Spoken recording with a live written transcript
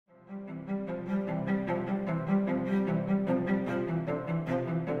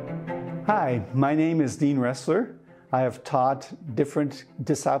Hi, my name is Dean Ressler. I have taught different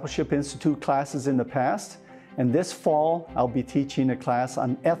Discipleship Institute classes in the past, and this fall I'll be teaching a class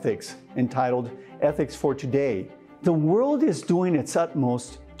on ethics entitled Ethics for Today. The world is doing its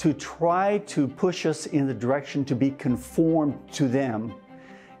utmost to try to push us in the direction to be conformed to them.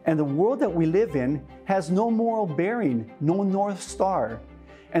 And the world that we live in has no moral bearing, no North Star.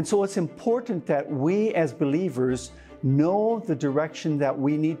 And so it's important that we as believers know the direction that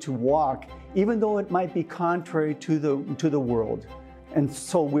we need to walk, even though it might be contrary to the world. And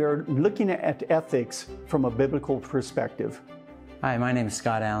so we're looking at ethics from a biblical perspective. Hi, my name is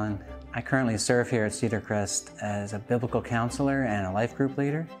Scott Allen. I currently serve here at Cedar Crest as a biblical counselor and a life group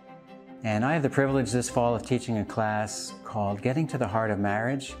leader. And I have the privilege this fall of teaching a class called Getting to the Heart of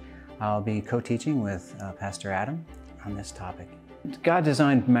Marriage. I'll be co-teaching with Pastor Adam on this topic. God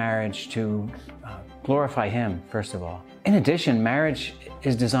designed marriage to glorify Him, first of all. In addition, marriage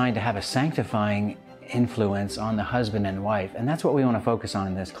is designed to have a sanctifying influence on the husband and wife, and that's what we want to focus on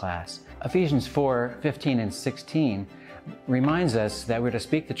in this class. Ephesians 4:15 and 16 reminds us that we're to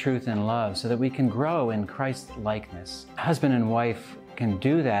speak the truth in love so that we can grow in Christ's likeness. Husband and wife can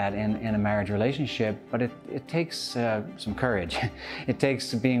do that in a marriage relationship, but it takes some courage. It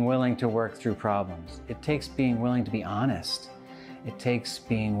takes being willing to work through problems. It takes being willing to be honest. It takes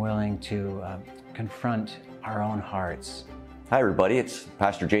being willing to confront our own hearts. Hi everybody, it's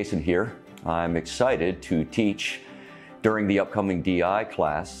Pastor Jason here. I'm excited to teach during the upcoming DI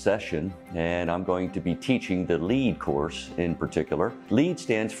class session, and I'm going to be teaching the LEAD course in particular. LEAD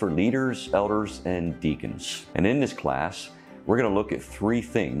stands for Leaders, Elders, and Deacons. And in this class, we're going to look at three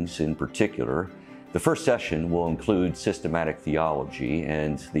things in particular. The first session will include systematic theology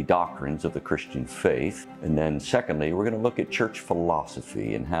and the doctrines of the Christian faith. And then secondly, we're going to look at church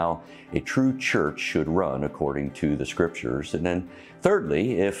philosophy and how a true church should run according to the scriptures. And then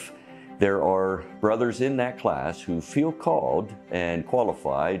thirdly, if there are brothers in that class who feel called and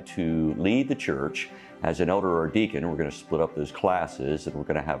qualified to lead the church as an elder or a deacon, we're going to split up those classes and we're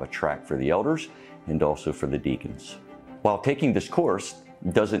going to have a track for the elders and also for the deacons. While taking this course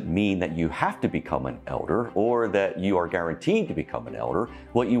doesn't mean that you have to become an elder or that you are guaranteed to become an elder.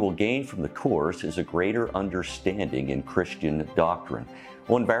 What you will gain from the course is a greater understanding in Christian doctrine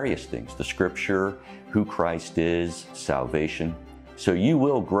on various things, the scripture, who Christ is, salvation. So you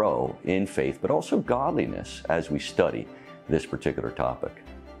will grow in faith, but also godliness as we study this particular topic.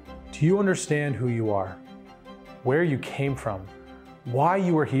 Do you understand who you are, where you came from, why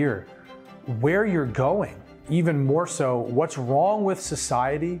you are here, where you're going? Even more so, what's wrong with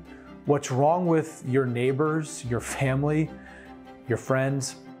society, what's wrong with your neighbors, your family, your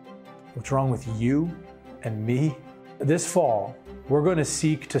friends, what's wrong with you and me? This fall, we're going to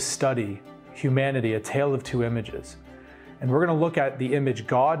seek to study humanity, a tale of two images. And we're going to look at the image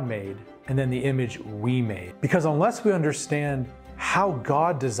God made and then the image we made. Because unless we understand how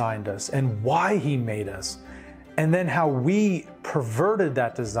God designed us and why He made us, and then how we perverted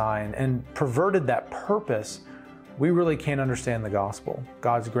that design and perverted that purpose, we really can't understand the gospel,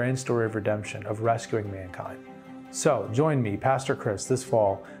 God's grand story of redemption, of rescuing mankind. So join me, Pastor Chris, this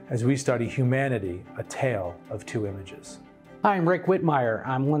fall as we study humanity, a tale of two images. Hi, I'm Rick Whitmire.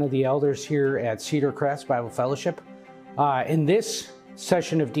 I'm one of the elders here at Cedar Crest Bible Fellowship. In this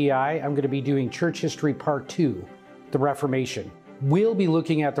session of DI, I'm going to be doing Church History Part 2, the Reformation. We'll be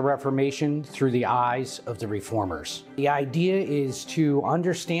looking at the Reformation through the eyes of the Reformers. The idea is to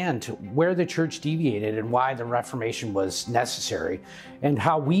understand where the church deviated and why the Reformation was necessary, and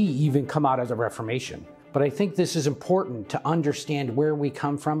how we even come out of the Reformation. But I think this is important to understand where we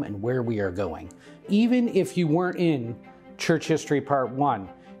come from and where we are going. Even if you weren't in Church History Part 1,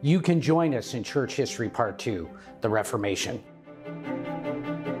 you can join us in Church History Part 2, the Reformation.